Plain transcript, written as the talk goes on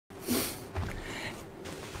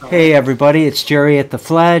Hey everybody, it's Jerry at the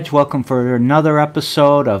Fledge. Welcome for another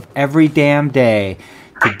episode of Every Damn Day.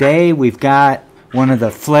 Today we've got one of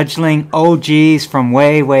the fledgling OGs from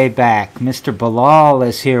way, way back. Mr. Bilal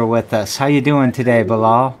is here with us. How you doing today,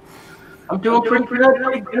 Bilal? I'm doing pretty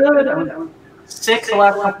good. I'm sick the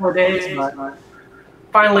last couple of days, but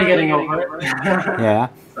finally getting over it. Yeah.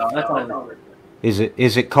 So that's all. Is it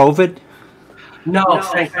COVID? No,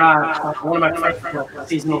 thank God. One of my friends had a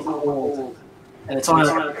seasonal cold, and it's only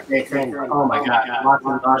like a day thing. Oh my God, lots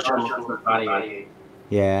of nausea and low body.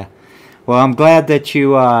 Yeah. Well, I'm glad that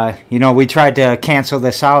we tried to cancel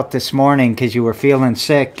this out this morning because you were feeling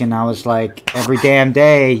sick, and I was like, every damn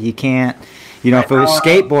day, you can't, if it was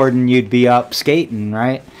skateboarding, you'd be up skating,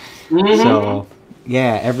 right? Mm-hmm. So,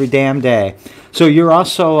 yeah, every damn day. So you're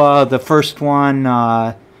also the first one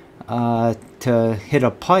to hit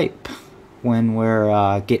a pipe when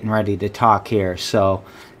we're getting ready to talk here. So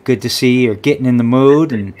good to see you're getting in the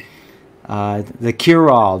mood, and the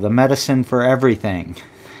cure-all, the medicine for everything.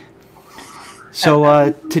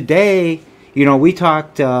 So today, we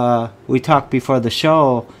talked before the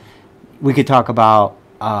show. We could talk about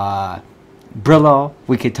Brillo.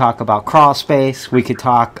 We could talk about crawl space. We could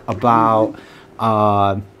talk about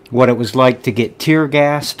what it was like to get tear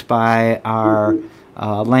gassed by our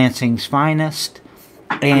Lansing's finest,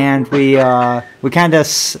 and we kind of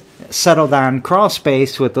settled on crawl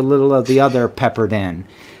space with a little of the other peppered in.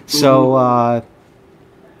 So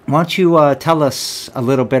why don't you tell us a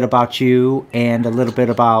little bit about you and a little bit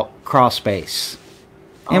about crawl space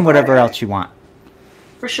and whatever else you want.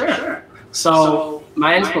 For sure. So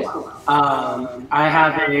my name's Bilal. I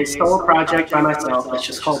have a solo project by myself that's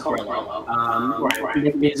just called Brillo, where I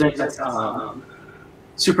make music that's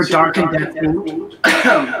super dark and death.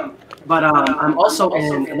 But I'm also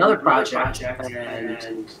in another project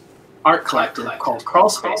and art collective called Crawl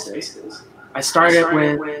Spaces. I started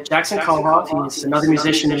with Jackson Kohoff. He's another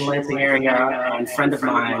musician in the Lansing area and friend of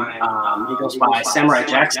mine. He goes by Samurai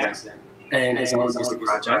Jackson in his own music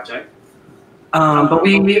project. But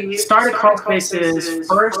we started Crawl Spaces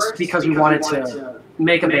first because we wanted to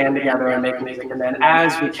make a band together and make music. And then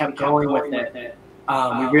as we kept going with it,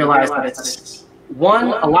 we realized that it's, one,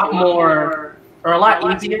 a lot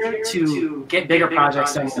easier to get bigger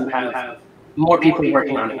projects and you have more people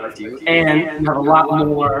working on it with you. And you have a lot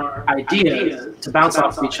more ideas to bounce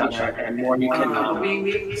off of each other and more you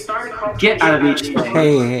can get out of each thing.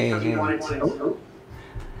 Hey.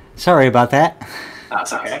 Sorry about that.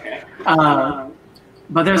 That's okay.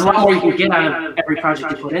 But there's a lot more you can get out of every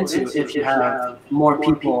project you put into if you have more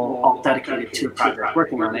people all dedicated to a project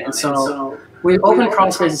working on it. And so we opened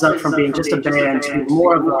Crawl Spaces up from being just a band to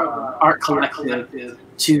more of an art collective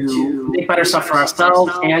to make better stuff for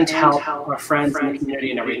ourselves and to help our friends in the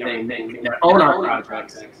community and everything make their own art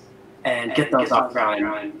projects and get those off the ground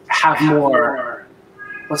and have more,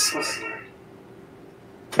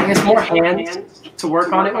 more hands to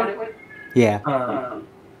work on it with. Yeah.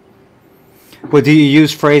 Well, do you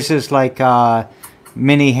use phrases like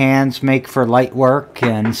many hands make for light work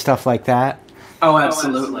and stuff like that? Oh,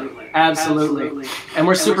 absolutely. Absolutely. And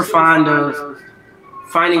we're super fond of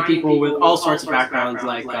finding people with all sorts of backgrounds.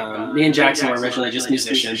 Like me and Jackson were originally just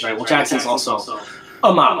musicians, right? Well, Jackson's also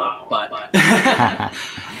a mama, but...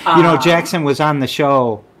 Jackson was on the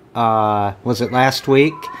show, was it last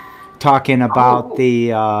week, talking about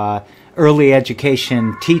the early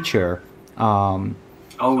education teacher. Yeah.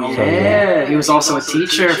 He was also a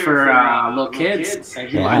teacher for little kids.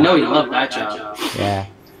 I know he loved that job. Yeah.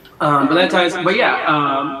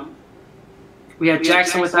 We had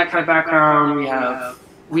Jackson with that kind of background.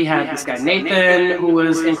 We had this guy Nathan who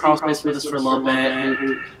was in Crawl Space with us for a little bit,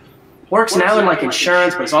 who works now in like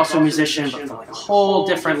insurance, but is also a musician, but from like a whole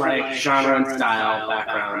different like genre and style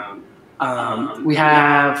background. We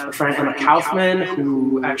have a friend Emma Kaufman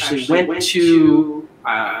who actually went to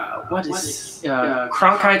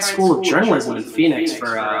Cronkite School of Journalism in Phoenix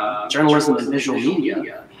for journalism and visual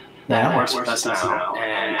media. That works with us now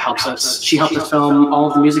and helps us. She helped us film all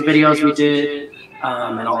of the music videos we did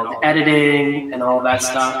and all of the editing and all of that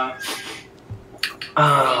stuff.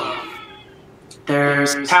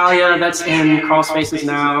 There's Talia that's in Crawl Spaces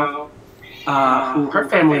now, who her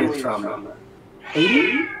family is from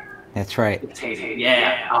Haiti. That's right. It's Haiti.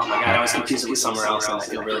 Yeah. Oh my God, I always confuse it with somewhere else, and I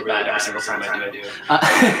feel really bad every single time I do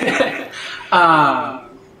it.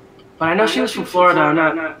 But I know she was from Florida. I'm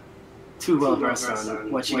not too well versed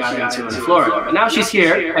on what she got into in Florida, but now she's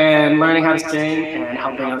here and learning how to sing and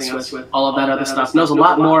helping us with all of that other stuff. Knows a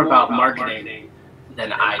lot more about marketing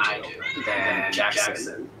than I do, than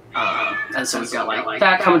Jackson. And so we've got like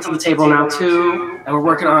that coming to the table now too, and we're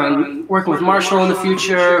working with Marshall in the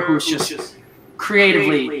future, who's just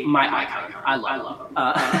creatively my icon. I love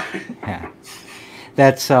it. Yeah.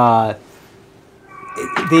 That's at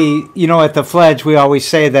the Fledge we always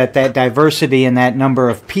say that diversity and that number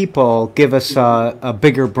of people give us a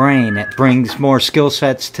bigger brain. It brings more skill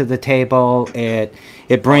sets to the table.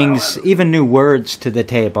 It brings even new words to the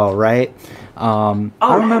table, right?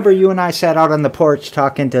 I remember you and I sat out on the porch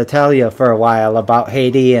talking to Talia for a while about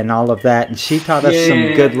Haiti and all of that, and she taught us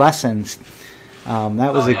some good lessons.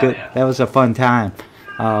 That was a fun time.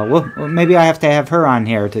 Well, maybe I have to have her on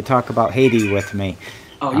here to talk about Haiti with me.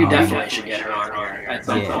 Oh, you definitely should get her on here at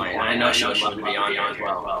some point. I know she would love to be on here as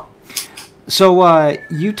well. So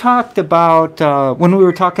you talked about, when we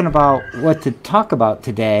were talking about what to talk about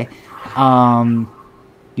today,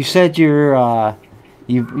 you said you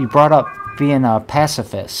brought up being a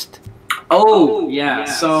pacifist. Oh, yeah.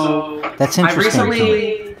 So that's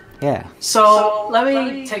interesting. Yeah. So let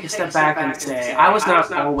me take a step back and say I was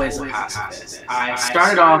not always a pacifist. I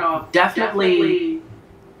started off definitely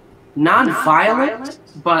non-violent,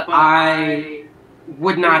 but I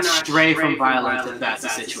would not stray from violence if that's the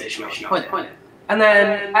situation I was put in. And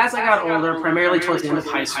then as I got older, primarily towards the end of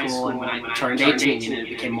high school and when I turned 18 and it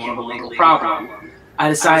became more of a legal problem, I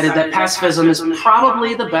decided that pacifism is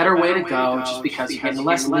probably the better way to go just because you get into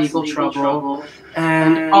less legal trouble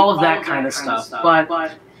and all of that kind of stuff.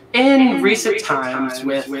 But in recent times,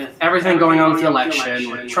 with everything going on with the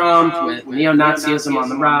election, with Trump, with neo-Nazism on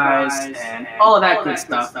the rise, and all of that good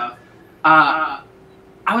stuff, I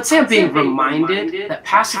would say I'm being reminded that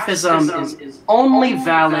pacifism is only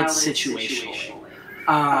valid situationally.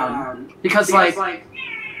 Because, like,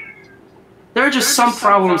 there are just some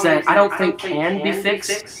problems that I don't think can be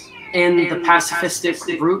fixed in the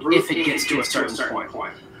pacifistic route if it gets to a certain point.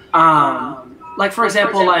 Like, for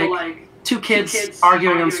example, like, two kids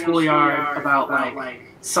arguing in the schoolyard about like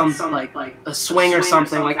some like a swing or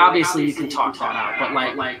something. Like obviously you can talk that out,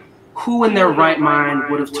 but like who in their right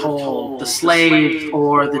mind would have told the slaves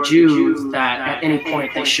or the Jews that at any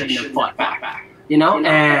point they shouldn't have fought back? You know,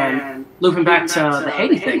 and looping back to the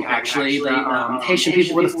Haiti thing, actually, the Haitian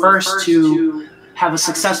people were the first to have a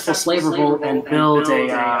successful slave revolt and build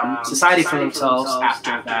a society for themselves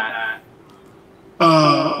after that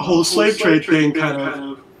whole slave trade thing kind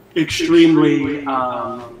of extremely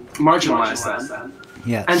marginalized them.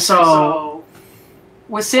 Yes. And so,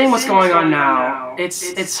 with seeing what's going on now,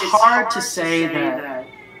 it's hard to say that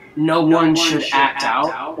no one should act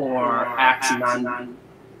out or act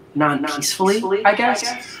non-peacefully, I guess.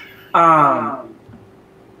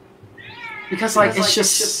 Because like it's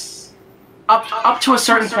just up to a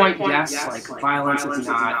certain point, yes, like violence is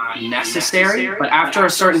not necessary, but after a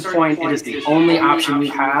certain point, it is the only option we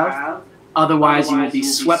have. Otherwise, you will be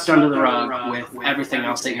swept under the rug with everything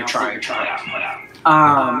else that you're trying to put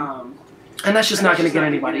out. And that's just not going to get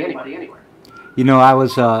anybody anywhere. You know, I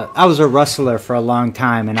was a wrestler for a long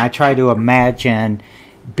time, and I try to imagine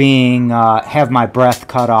have my breath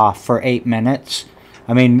cut off for 8 minutes.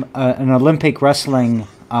 I mean, an Olympic wrestling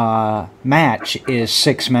match is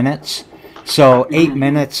 6 minutes, so 8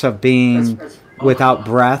 minutes of being without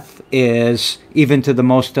breath is, even to the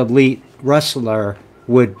most elite wrestler,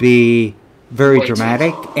 would be very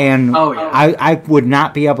dramatic, and I would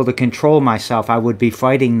not be able to control myself. I would be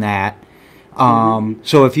fighting that.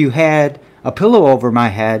 So if you had a pillow over my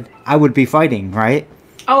head, I would be fighting, right?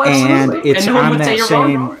 Oh, absolutely. And it's on that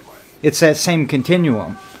same, it's that same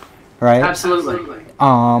continuum, right? Absolutely.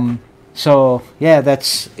 So yeah,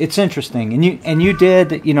 it's interesting. And you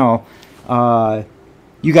did, you know,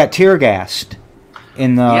 you got tear gassed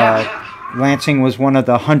in the. Lansing was one of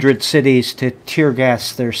the 100 cities to tear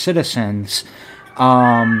gas their citizens.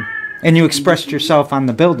 And you expressed yourself on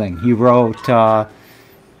the building. You wrote,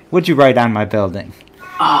 what'd you write on my building?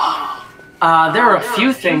 There were a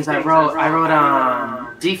few things I wrote. I wrote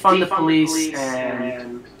defund the police,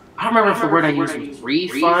 and I don't remember if the word I used was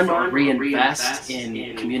refund or reinvest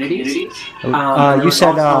in communities. You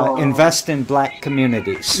said invest in black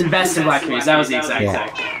communities. Invest in black communities. That was the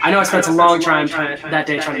exact thing. I know I spent a long time that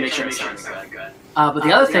day trying to make sure it sounded good. But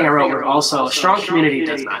the other thing I wrote was also a strong community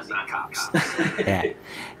does not need cops. Yeah.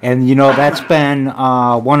 And, you know, that's been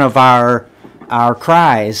one of our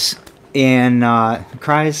cries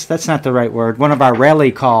cries, that's not the right word, one of our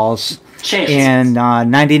rally calls in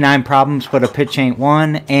 99 Problems But a Pitch Ain't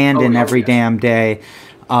One and in Every Damn Day.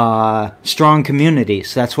 Strong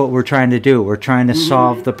communities, that's what we're trying to do. We're trying to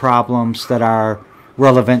solve the problems that are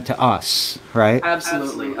relevant to us, right?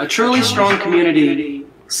 Absolutely. A truly strong community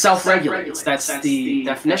self-regulates. That's the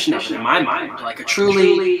definition of it in my mind. Like a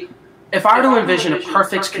truly, if I were to envision a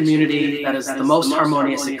perfect community that is the most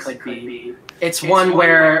harmonious it could be, It's one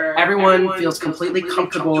where everyone feels completely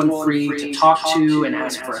comfortable and free to talk to and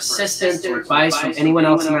ask for assistance or advice from anyone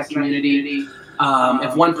else in that community.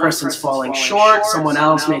 If one person's falling short, someone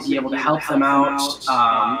else may be able to help them out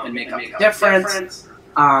and make up the difference.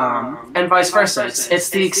 And vice versa. It's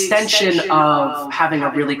the extension of having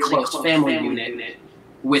a really close family unit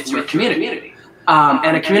with your community.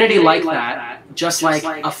 And a community like that, just like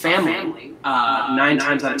a family, 9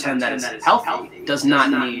 times out of 10 that is healthy, does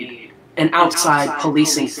not need an outside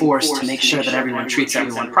policing force to make sure that everyone treats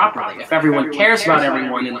everyone properly. If everyone cares about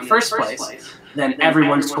everyone in the first place, then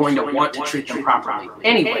everyone's going to want to treat them properly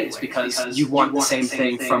anyways, because you want the same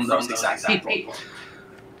thing from those exact people.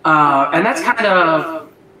 And that's kind of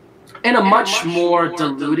in a much more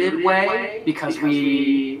diluted way, because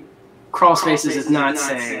Crawl Spaces is not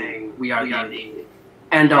saying we are the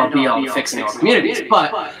end-all be-all fixing all communities,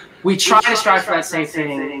 but we try to strive for that same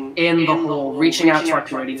thing in the whole reaching out to our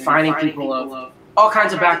community, finding people of all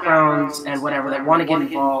kinds of backgrounds and whatever that want to get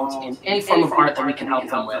involved in any form of art that we can help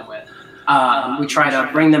them with. We try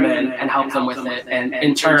to bring them in and help them with it, and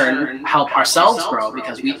in turn help ourselves grow,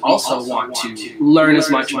 because we also want to learn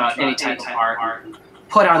as much about any type of art,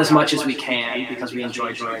 put out as much as we can, because we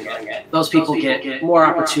enjoy doing it. Those people get more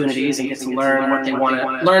opportunities and get to learn what they want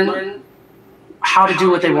to learn, how to do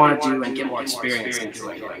what they want to do, and get more experience in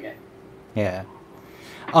doing it. Yeah.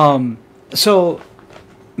 So,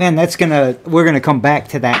 man, we're gonna come back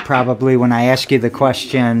to that probably when I ask you the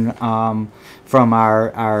question from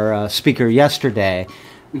our speaker yesterday.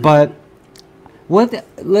 But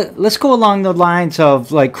let's go along the lines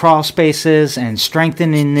of like crawl spaces and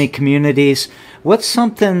strengthening the communities. What's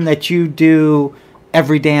something that you do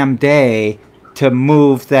every damn day to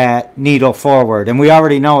move that needle forward? And we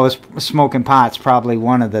already know smoking pot's probably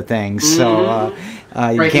one of the things, so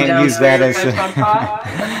you can't use that as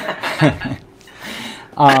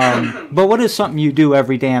but what is something you do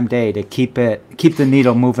every damn day to keep the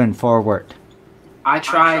needle moving forward? I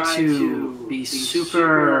try to be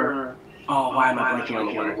super... Oh, why am I blanking on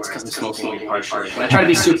the word? It's because I'm smoking weed partially. But I try to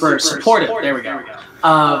be super supportive, there we go,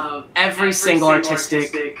 of every single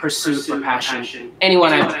artistic pursuit or passion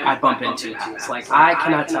anyone I bump into has. Like, I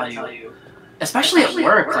cannot tell you, especially at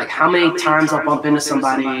work, like how many times I'll bump into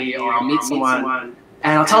somebody or I'll meet someone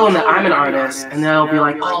and I'll tell them that I'm an artist, and they'll be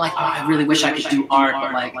like, oh, I really wish I could do art,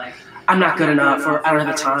 but like, I'm not good enough, or I don't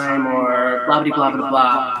have the time, or blah, blah, blah, blah,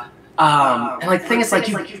 blah. And like the thing is, like,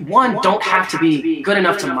 you don't have to be good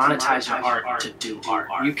enough to monetize your art to do art.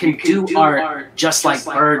 You can do art just like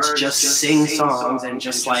birds just sing songs and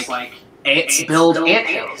just like ants build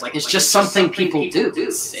anthills. Like, it's just something people do.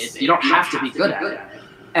 You don't have to be good at it.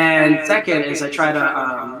 And second is I try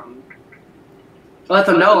to let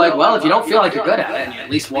them know, like, well, if you don't feel like you're good at it and you at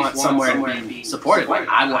least want somewhere to be supported, like,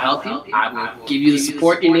 I will help you. I will give you the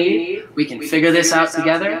support you need. We can figure this out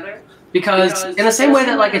together. Because in the same way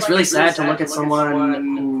that, like, it's really sad to look at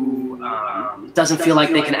someone who doesn't feel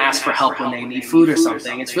like they can ask for help when they need food or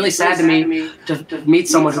something, it's really sad to me to meet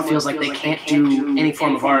someone who feels like they can't do any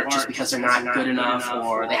form of art just because they're not good enough,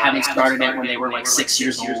 or they haven't started it when they were like 6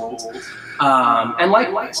 years old. And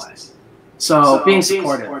likewise. So being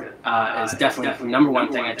supportive is definitely the number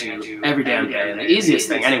one thing I do every damn day, and the easiest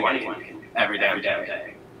thing anyone can do every damn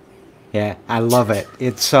day. Yeah, I love it.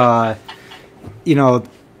 It's you know,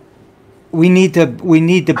 we need to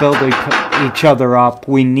build each other up.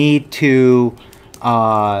 We need to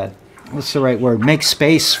what's the right word? Make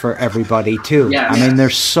space for everybody too. Yes. I mean,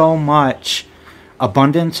 there's so much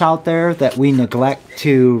abundance out there that we neglect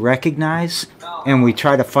to recognize, and we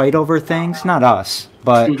try to fight over things. Not us,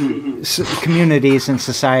 but communities and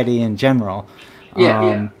society in general.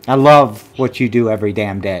 I love what you do every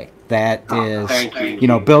damn day. That is, you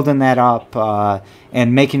know, building that up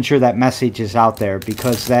and making sure that message is out there,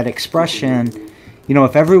 because that expression, you know,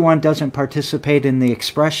 if everyone doesn't participate in the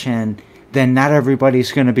expression, then not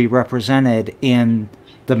everybody's going to be represented in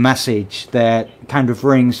the message that kind of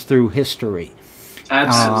rings through history.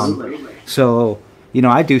 Absolutely. So, you know,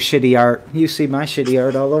 I do shitty art. You see my shitty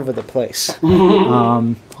art all over the place.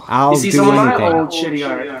 I'll you see do some anything. of my old shitty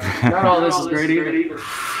art. Not all this is great either.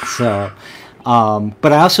 So,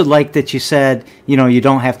 but I also like that you said, you know, you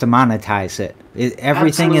don't have to monetize it.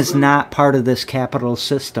 Everything is not part of this capital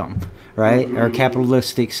system, right? Or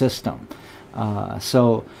capitalistic system.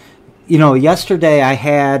 So, you know, yesterday I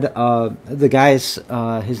had the guy's,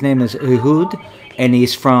 his name is Ehud, and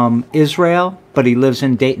he's from Israel, but he lives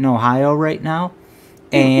in Dayton, Ohio right now.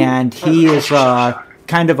 And he is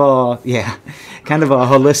kind of a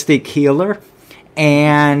holistic healer.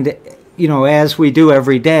 And, you know, as we do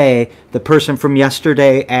every day, the person from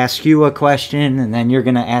yesterday asks you a question, and then you're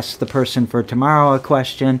going to ask the person for tomorrow a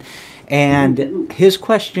question. And his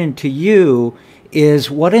question to you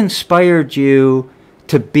is, what inspired you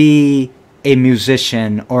to be a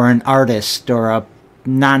musician or an artist or a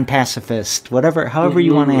non-pacifist, however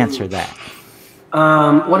you want to answer that?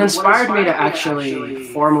 What inspired me to actually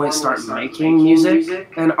formally start making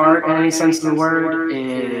music and art in any sense of the word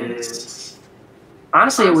is,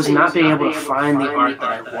 honestly, it was not being able to find the art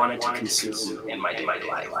that I wanted to consume in my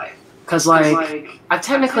daily life. Because, like, I've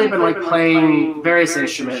technically been, like, playing various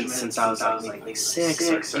instruments since I was, like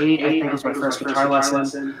 6 or 8, I think was my first guitar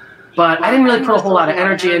lesson. But I didn't really put a whole lot of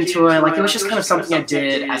energy into it. Like, it was just kind of something I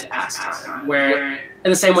did as a pastime. Where,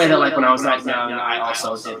 in the same way that, like, when I was that young, I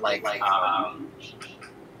also did, like I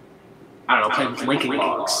don't know, playing with linking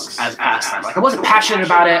logs as a pastime. Like, I wasn't passionate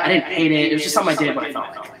about it. I didn't hate it. It was just something I did when I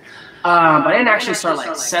felt like it. But I didn't actually start,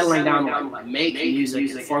 like, settling down to, like, make music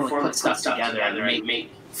and formally put stuff together and make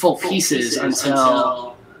full pieces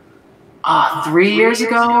until 3 years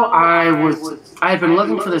ago. I had been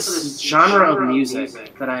looking for this genre of music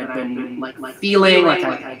that I had been like feeling, like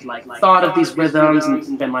I had like thought of these rhythms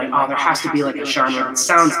and been like, oh, there has to be like a genre that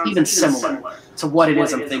sounds even similar to what it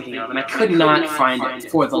is I'm thinking of, and I could not find it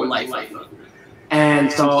for the life of me. And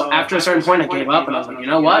so after a certain point, I gave up, and I was like, you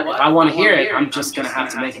know what? If I want to hear it, I'm just gonna have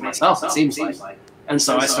to make it myself. It seems like. And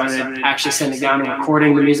so I started actually sitting down and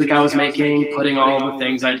recording the music I was making, putting all the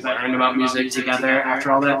things I'd learned about music together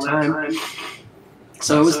after all that time.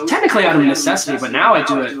 So it was technically out of necessity, but now I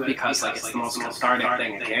do it because like it's the most cathartic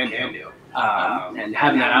thing I can do. And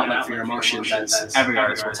having that outlet for your emotions, as every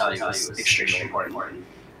artist will tell you, is extremely important.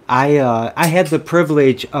 I had the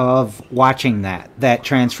privilege of watching that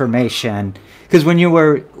transformation, because when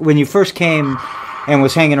you first came and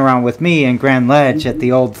was hanging around with me in Grand Ledge at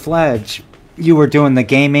the old Fledge, you were doing the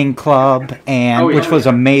gaming club, and which was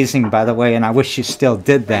amazing, by the way, and I wish you still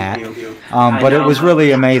did that. But it was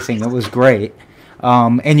really amazing. It was great.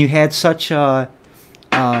 And you had such a,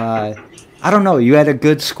 I don't know, you had a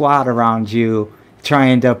good squad around you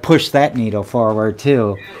trying to push that needle forward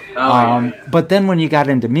too. But then when you got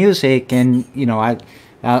into music, and you know,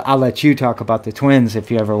 I'll let you talk about the twins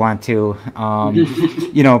if you ever want to.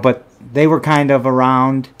 You know, but they were kind of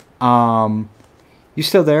around. You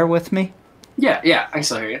still there with me? Yeah, I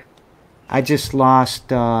still hear you. I just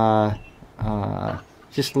lost a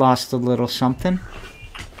little something.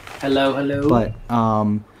 Hello. But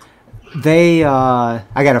I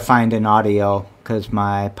gotta find an audio because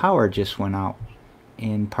my power just went out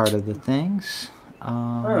in part of the things.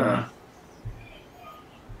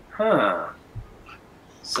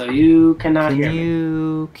 So you cannot hear me. Can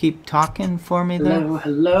you keep talking for me then?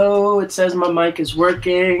 Hello. It says my mic is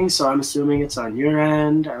working, so I'm assuming it's on your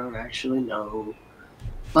end. I don't actually know.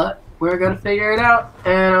 But we're going to figure it out,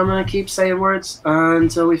 and I'm going to keep saying words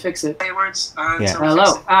until we fix it.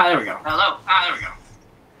 Hello. There we go.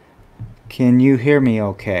 Can you hear me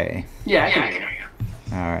okay? Yeah, I can hear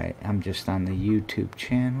you. All right. I'm just on the YouTube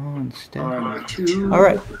channel instead. YouTube. All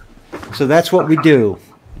right. So that's what we do.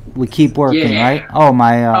 We keep working, right? Oh,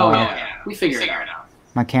 we figured it out.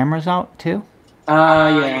 My camera's out too?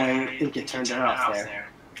 Yeah, I think you turned it off there.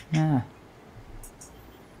 Yeah.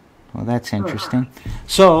 Well, that's interesting.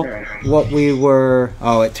 So, what we were...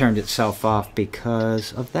 Oh, it turned itself off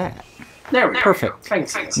because of that. There we go. Perfect.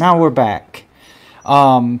 Thanks. Now we're back.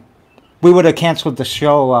 We would have canceled the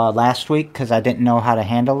show last week because I didn't know how to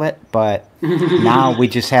handle it, but now we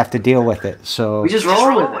just have to deal with it. So we just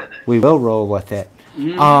roll with it. We will roll with it.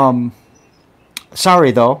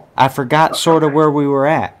 Sorry, though. I forgot sort of where we were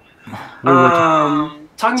at.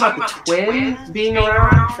 Talking about the twins being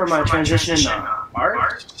around for my transition into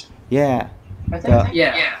art? Yeah. I think.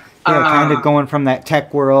 Yeah, kind of going from that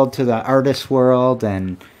tech world to the artist world,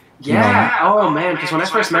 and man, because when I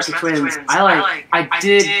first met the twins, I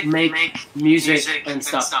did make music and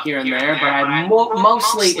stuff here and there, but I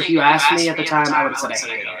mostly, if you asked me at the time, I would have said I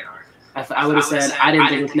hated art. I would have said I didn't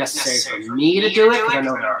think it was necessary for me to do it, because I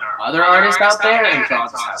know there are other artists out there, and so I'll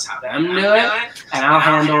just have them do it, and I'll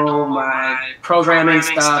handle my programming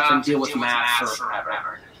stuff and deal with math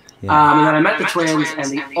forever. Yeah. And then I met the twins,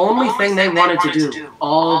 and the only thing they wanted to do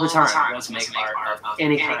all the time was make art of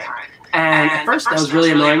any kind. And at first that was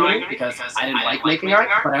really annoying me, because I didn't like making art,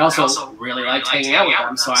 but I also really liked hanging out with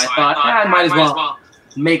them, so I thought, I might as well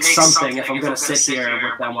make something if I'm going to sit here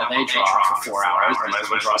with them while they draw for 4 hours. I might as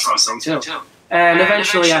well draw something too. And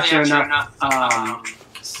eventually, after enough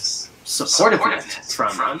supportiveness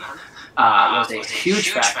from them, was a huge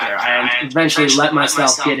factor. I eventually let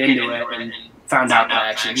myself get into it and found out that I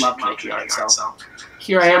actually loved making art. So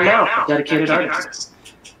here I am now, a dedicated artist.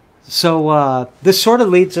 So this sort of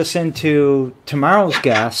leads us into tomorrow's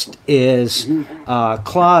guest is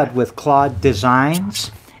Claude with Claude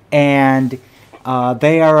Designs. and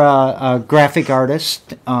they are a graphic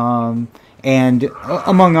artist, and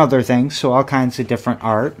among other things, so all kinds of different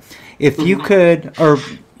art. If you could, or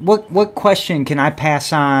what question can I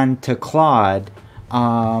pass on to Claude,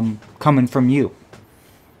 coming from you?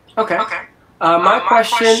 Okay. My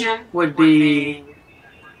question would be,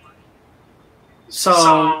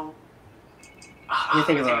 so let me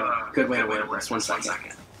think of a good way to word this. 1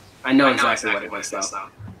 second. I know exactly what it was, though.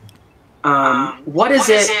 What is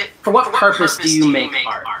it, for what purpose do you make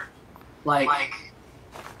art? Like,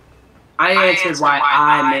 I answered why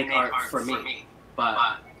I make art for me, but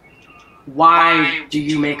why do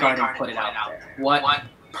you make art and put it out there? What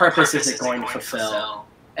purpose is it going to fulfill,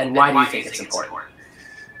 and why do you think it's important?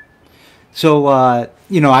 So,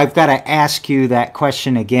 I've got to ask you that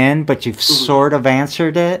question again, but you've sort of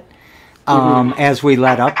answered it as we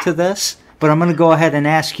led up to this. But I'm going to go ahead and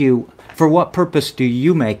ask you, for what purpose do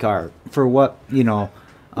you make art? For what,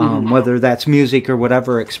 whether that's music or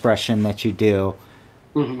whatever expression that you do.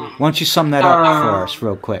 Why don't you sum that up for us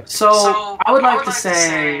real quick? So I would like to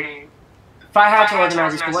say, if I had to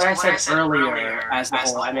organize this, what I said earlier as the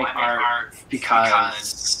whole, I make art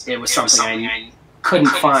because it was something I couldn't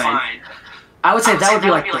find. I would say that would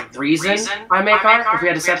be like the reason I make art, if we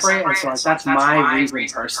had to separate. And so like, that's my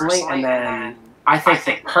reason personally. And then I think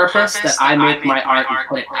the purpose that I make my art and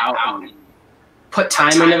put it out and put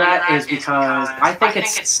time into that is because I think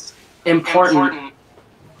it's important,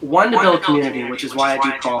 one, to build community, which is why I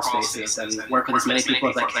do crawl spaces and work with as many people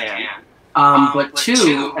as I can. But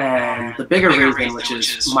two, and the bigger reason, which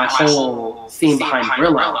is my whole theme behind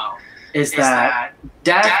Brillo, is that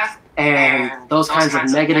death and those kinds of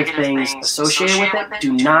negative things associated with it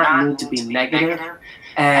do not need to be negative.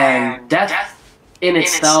 And death in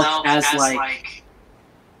itself, as like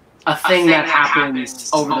a thing that happens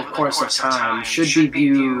over the course of time, should be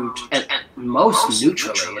viewed at most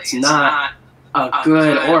neutrally. It's not a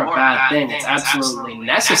good or a bad thing. It's absolutely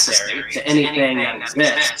necessary to anything that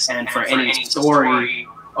exists, and for any story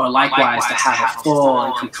or likewise to have a full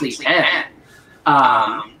and complete end.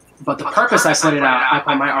 But the purpose I put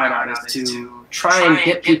my art out is to try and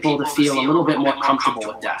get people to feel a little bit more comfortable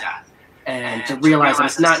with death, and to realize that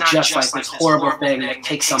it's not just like this horrible thing that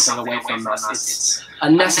takes something away from us. It's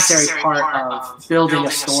a necessary part of building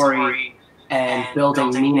a story and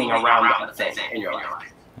building meaning around a thing in your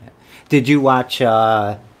life. Did you watch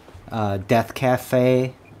Death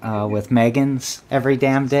Cafe with Megan's every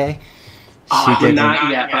damn day? I did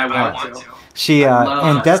not yet, but I want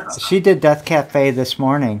to. She did Death Cafe this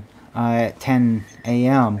morning at 10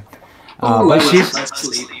 a.m. But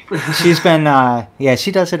she's been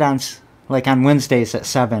she does it on Wednesdays at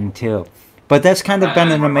 7 too. But that's kind of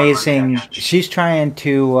been an amazing. She's trying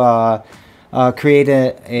to create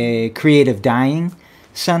a creative dying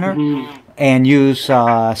center and use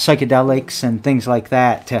psychedelics and things like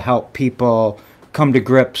that to help people come to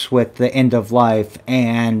grips with the end of life,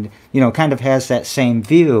 and kind of has that same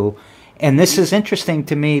view. And this is interesting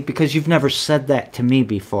to me because you've never said that to me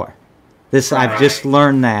before. I've just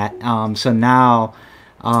learned that. So now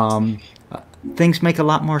things make a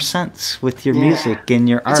lot more sense with your music and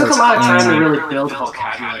your art. It took a lot of time to really build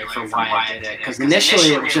vocabulary for why I did it. Because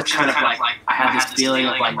initially it was just kind of like, I had this feeling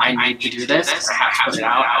of like, I need to do this, I have to put it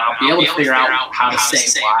out, and I'll be able to figure out how to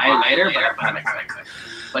say why later, but I never could.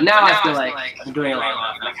 But now I feel like I'm doing a lot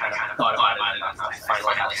enough, and I kind of thought about it enough, and I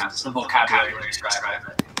finally have the vocabulary to describe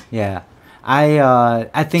it. Yeah.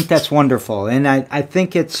 I think that's wonderful, and I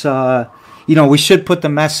think it's we should put the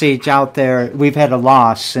message out there. We've had a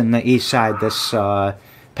loss in the East Side this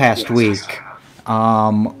past week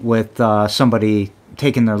with somebody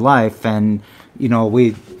taking their life, and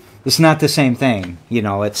it's not the same thing.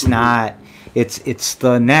 It's not. It's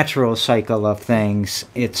the natural cycle of things.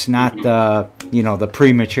 It's not the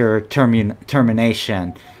premature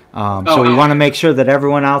termination. So we want to make sure that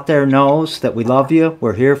everyone out there knows that we love you.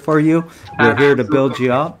 We're here for you. We're here to build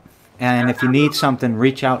you up. And if you need something,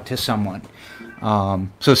 reach out to someone.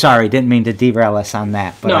 So sorry, didn't mean to derail us on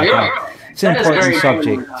that. But no, you're right. It's an important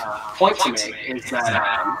subject. Point to make is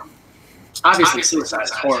that obviously suicide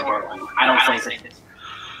is horrible. I don't think it's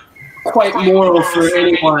quite moral for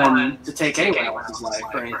anyone to take anyone else's life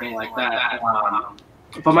or anything like that.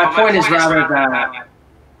 But my point is rather that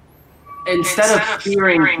instead of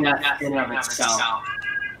fearing death in and of itself,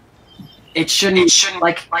 it shouldn't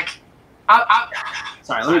like.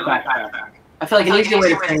 Sorry, let me back up. I feel like an easy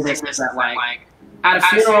way to say this is that, like, at a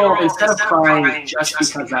funeral, instead of crying just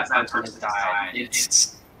because that person has died,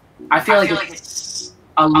 I feel like it's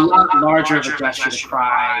a lot larger of a gesture to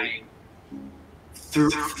cry for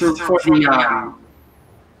the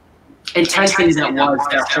intensity that was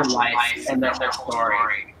their whole life and their whole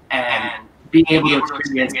story. and being able to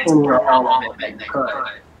experience any or all of it that you could.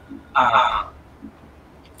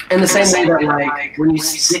 In the same way that, like, when you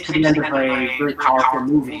get to the end of a really powerful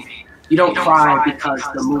movie, you don't cry because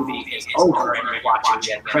the movie is over and you're watching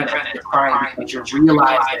the end credits. You're crying because you're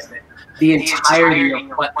realizing the entirety of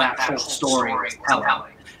what that whole story is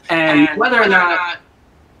telling. And whether or not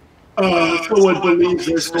someone believes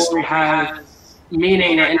their story has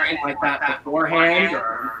meaning or anything like that beforehand,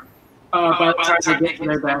 or by the time they get to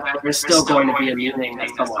their death, there's still going to be a meaning that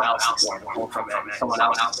someone else is going to pull from it. Someone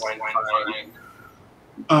else is going to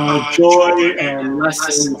find joy and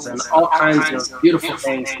lessons and all kinds of beautiful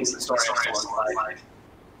things in the story of someone's life.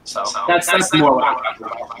 So that's more what I'm talking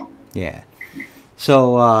about. Yeah.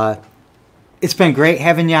 So it's been great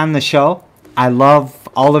having you on the show. I love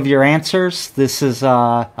all of your answers. This is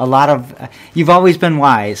a lot of... You've always been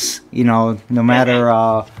wise, you know, no matter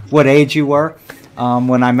what age you were.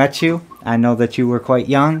 When I met you, I know that you were quite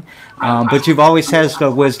young, but you've always had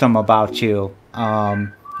the wisdom about you.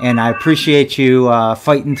 And I appreciate you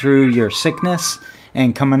fighting through your sickness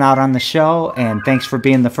and coming out on the show. And thanks for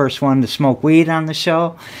being the first one to smoke weed on the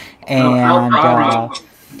show. And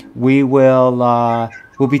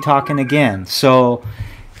we'll be talking again. So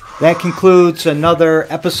that concludes another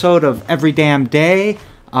episode of Every Damn Day.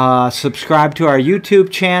 Subscribe to our YouTube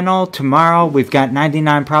channel. Tomorrow we've got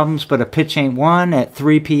 99 Problems But a Pitch Ain't One at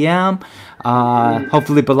 3 p.m.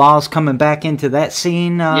 Hopefully Bilal's coming back into that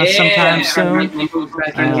scene sometime soon.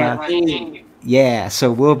 Yeah,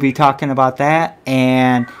 so we'll be talking about that.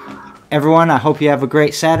 And everyone, I hope you have a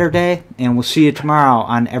great Saturday, and we'll see you tomorrow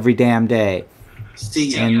on Every Damn Day. See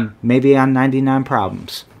ya. And maybe on 99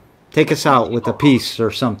 Problems. Take us out with a piece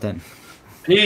or something.